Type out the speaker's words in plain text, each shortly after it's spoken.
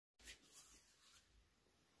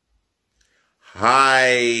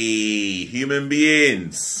Hi, human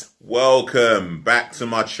beings. Welcome back to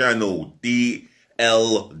my channel, DLG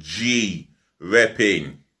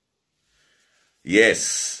Reppin.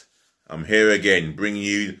 Yes, I'm here again, bringing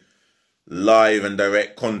you live and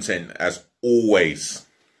direct content as always.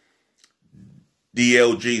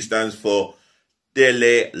 DLG stands for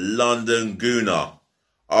Dele London Gooner,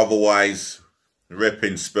 otherwise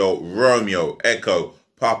Reppin spelled Romeo, Echo,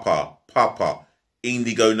 Papa, Papa,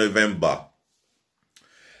 Indigo November.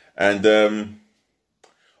 And I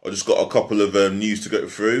just got a couple of news to go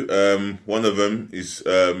through. One of them is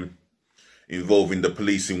involving the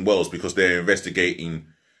police in Wales because they're investigating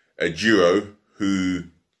a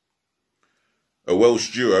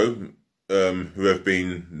Welsh duo who have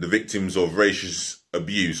been the victims of racist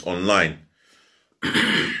abuse online.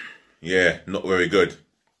 Yeah, not very good.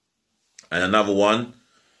 And another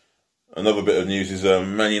bit of news is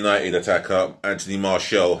Man United attacker Anthony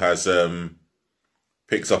Martial has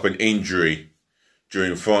picks up an injury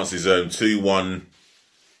during France's 2-0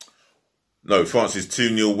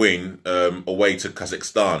 win away to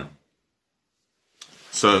Kazakhstan.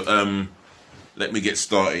 So let me get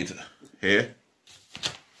started here.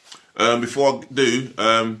 Before I do,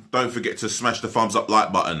 don't forget to smash the thumbs up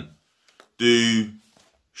like button. Do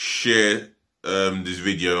share this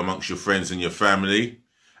video amongst your friends and your family,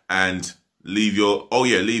 and leave your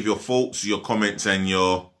thoughts, your comments, and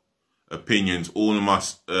your opinions all in my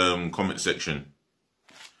comment section.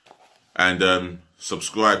 And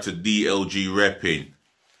subscribe to DLG Reppin.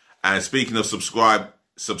 And speaking of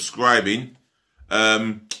subscribing,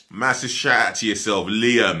 massive shout out to yourself,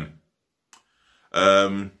 Liam.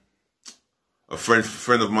 A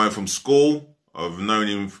friend of mine from school. I've known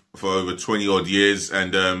him for over 20 odd years,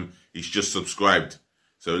 and he's just subscribed.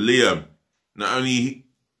 So Liam, not only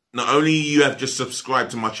you have just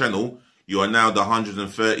subscribed to my channel, you are now the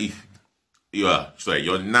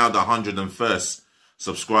 101st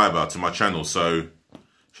subscriber to my channel. So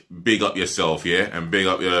big up yourself, yeah, and big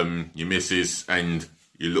up your missus and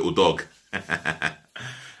your little dog.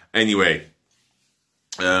 Anyway,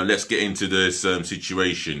 let's get into this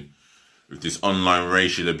situation with this online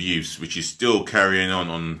racial abuse, which is still carrying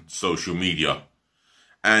on social media.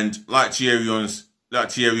 And like Thierry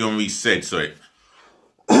Henry said, sorry,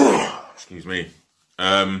 excuse me,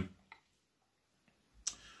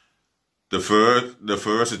 the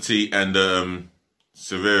ferocity and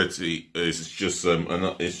severity is just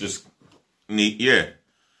it's just neat. Yeah,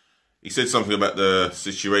 he said something about the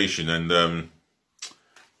situation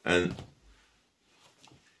and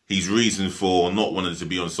his reason for not wanting to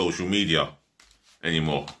be on social media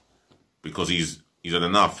anymore, because he's had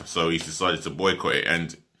enough. So he's decided to boycott it.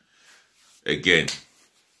 And again,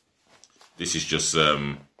 this is just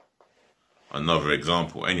another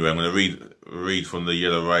example. Anyway, I'm going to read from the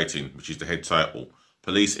yellow writing, which is the head title.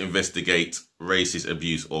 Police investigate racist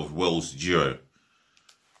abuse of Welsh duo.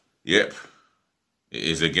 Yep, it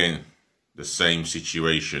is again the same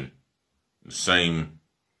situation, the same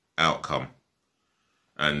outcome.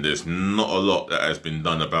 And there's not a lot that has been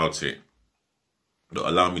done about it. But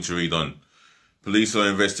allow me to read on. Police are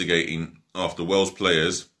investigating after Welsh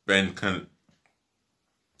players Ben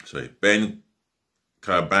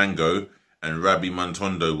Cabango and Rabbi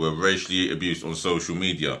Mantondo were racially abused on social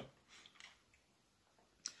media.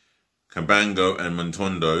 Cabango and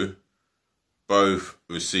Mantondo both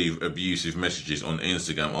received abusive messages on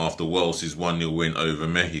Instagram after Wales's 1-0 win over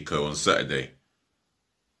Mexico on Saturday.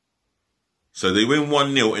 So they win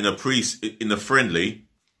 1-0 in a friendly,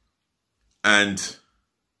 and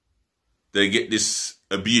they get this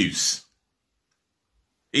abuse.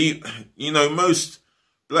 You know, most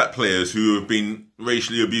black players who have been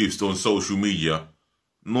racially abused on social media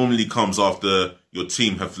normally comes after your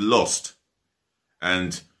team have lost,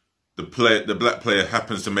 and the black player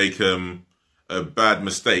happens to make a bad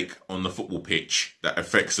mistake on the football pitch that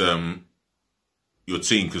affects your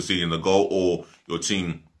team conceding a goal or your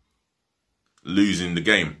team losing the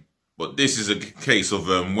game. But this is a case of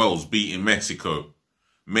Wales beating Mexico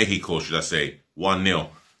should I say,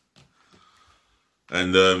 1-0.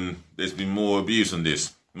 And there's been more abuse on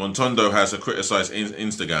this. Montondo has criticised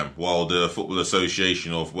Instagram, while the Football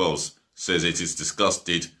Association of Wales says it is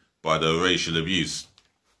disgusted by the racial abuse.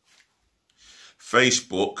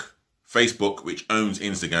 Facebook, which owns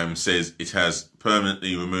Instagram, says it has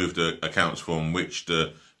permanently removed the accounts from which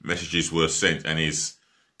the messages were sent and is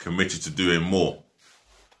committed to doing more.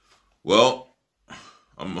 Well,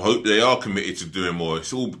 I hope they are committed to doing more.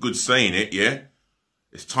 It's all good saying it, yeah?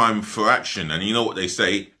 It's time for action. And you know what they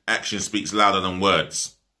say, action speaks louder than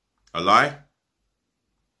words. A lie?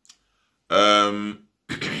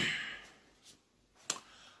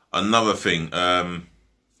 Another thing, I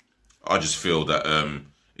just feel that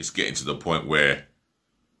it's getting to the point where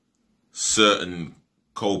certain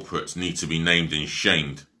culprits need to be named and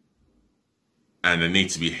shamed, and they need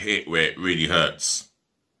to be hit where it really hurts.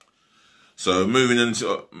 So moving on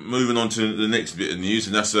to the next bit of news,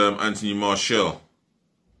 and that's Anthony Martial.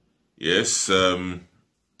 Yes, Man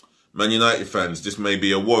United fans, this may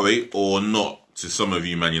be a worry or not to some of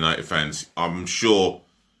you Man United fans. I'm sure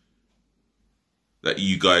that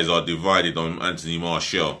you guys are divided on Anthony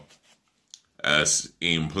Martial as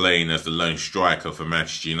in playing as the lone striker for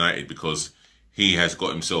Manchester United, because he has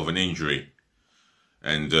got himself an injury,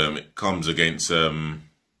 and it comes against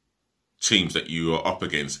teams that you are up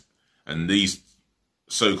against, and these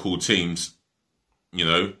so-called teams, you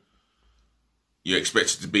know, you're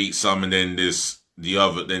expected to beat some, and then there's the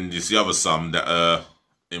other some that are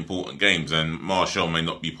important games, and Martial may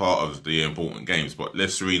not be part of the important games. But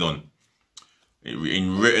let's read on.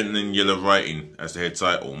 In written in yellow writing as the head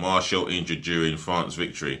title, Martial injured during France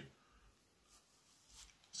victory.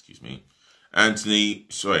 Excuse me.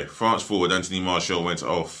 France forward Anthony Martial went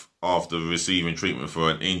off after receiving treatment for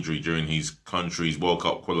an injury during his country's World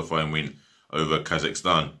Cup qualifying win over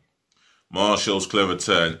Kazakhstan. Martial's clever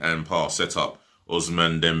turn and pass set up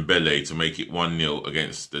Ousmane Dembele to make it 1-0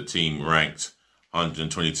 against the team ranked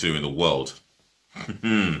 122 in the world.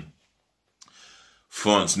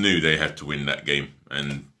 France knew they had to win that game,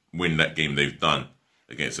 and win that game they've done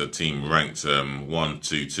against a team ranked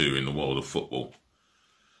 122 in the world of football.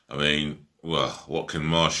 I mean, well, what can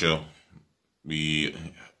Martial be?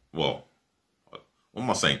 Well, what am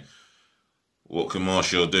I saying? What can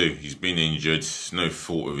Martial do? He's been injured. It's no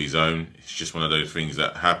fault of his own. It's just one of those things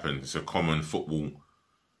that happen. It's a common football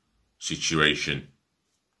situation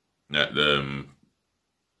that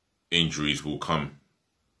injuries will come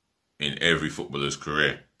in every footballer's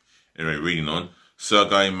career. Anyway, reading on.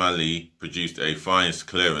 Sergei Mali produced a fine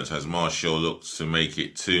clearance as Martial looked to make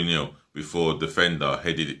it 2-0 before defender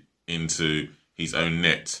headed into his own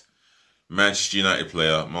net. Manchester United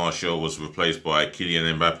player Martial was replaced by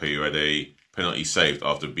Kylian Mbappe, who had a penalty saved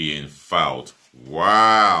after being fouled.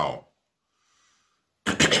 Wow.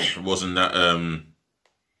 Wasn't that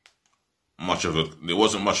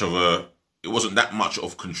it wasn't that much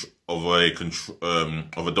of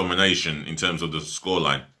a domination in terms of the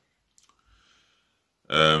scoreline.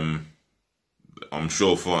 I'm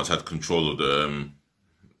sure France had control of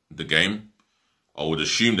the game. I would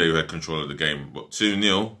assume they had control of the game, but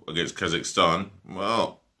 2-0 against Kazakhstan,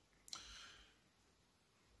 well,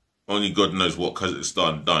 only God knows what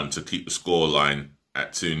Kazakhstan done to keep the scoreline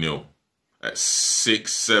at 2-0. At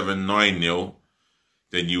 6-7, 9-0,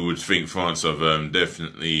 then you would think France have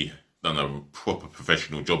definitely done a proper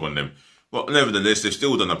professional job on them. But nevertheless, they've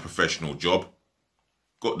still done a professional job.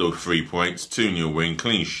 Got those 3 points, 2-0 win,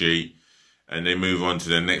 clean sheet, and they move on to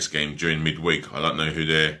their next game during midweek. I don't know who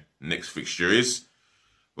their next fixture is,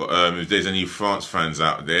 but if there's any France fans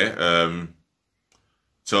out there,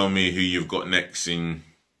 tell me who you've got next in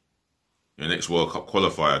your next World Cup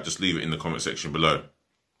qualifier. Just leave it in the comment section below.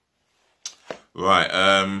 Right,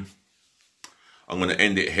 I'm going to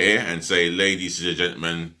end it here and say, ladies and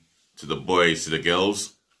gentlemen, to the boys, to the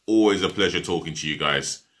girls, always a pleasure talking to you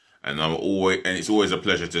guys, and it's always a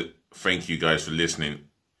pleasure to thank you guys for listening,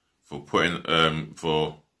 for putting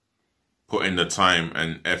the time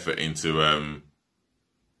and effort into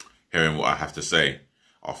hearing what I have to say.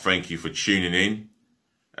 I thank you for tuning in,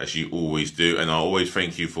 as you always do, and I always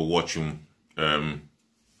thank you for watching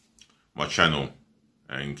my channel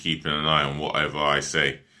and keeping an eye on whatever I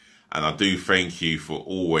say. And I do thank you for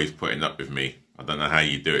always putting up with me. I don't know how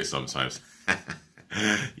you do it sometimes.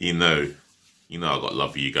 you know I got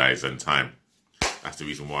love for you guys and time. That's the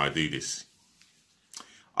reason why I do this.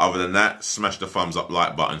 Other than that, smash the thumbs up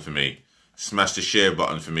like button for me. Smash the share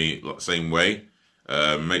button for me, same way.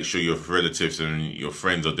 Make sure your relatives and your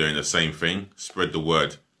friends are doing the same thing. Spread the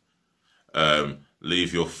word.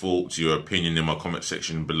 Leave your thoughts, your opinion in my comment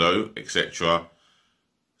section below, etc.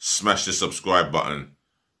 Smash the subscribe button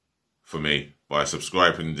for me by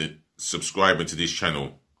subscribing to this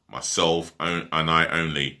channel. Myself and I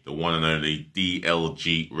only, the one and only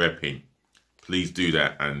DLG Reppin. Please do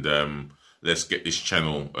that, and let's get this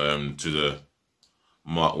channel to the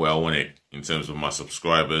mark where I want it in terms of my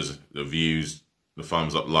subscribers, the views, the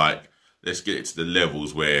thumbs up, like. Let's get it to the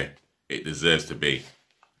levels where it deserves to be.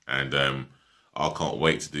 And I can't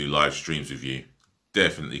wait to do live streams with you.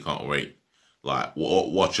 Definitely can't wait. Like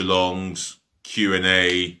watch-alongs,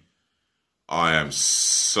 Q&A. I am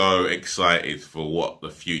so excited for what the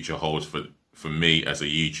future holds for me as a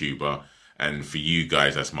YouTuber and for you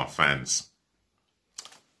guys as my fans.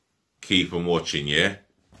 Keep on watching, yeah?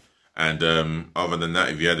 And other than that,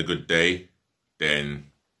 if you had a good day,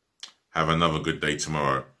 then have another good day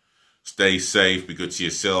tomorrow. Stay safe, be good to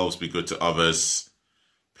yourselves, be good to others.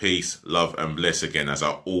 Peace, love, and bliss again, as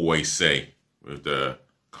I always say, with the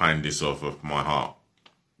kindness of my heart.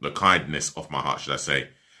 The kindness of my heart, should I say.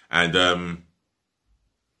 And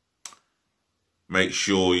make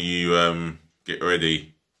sure you get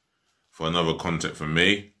ready for another content from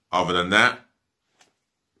me. Other than that,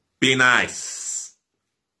 be nice.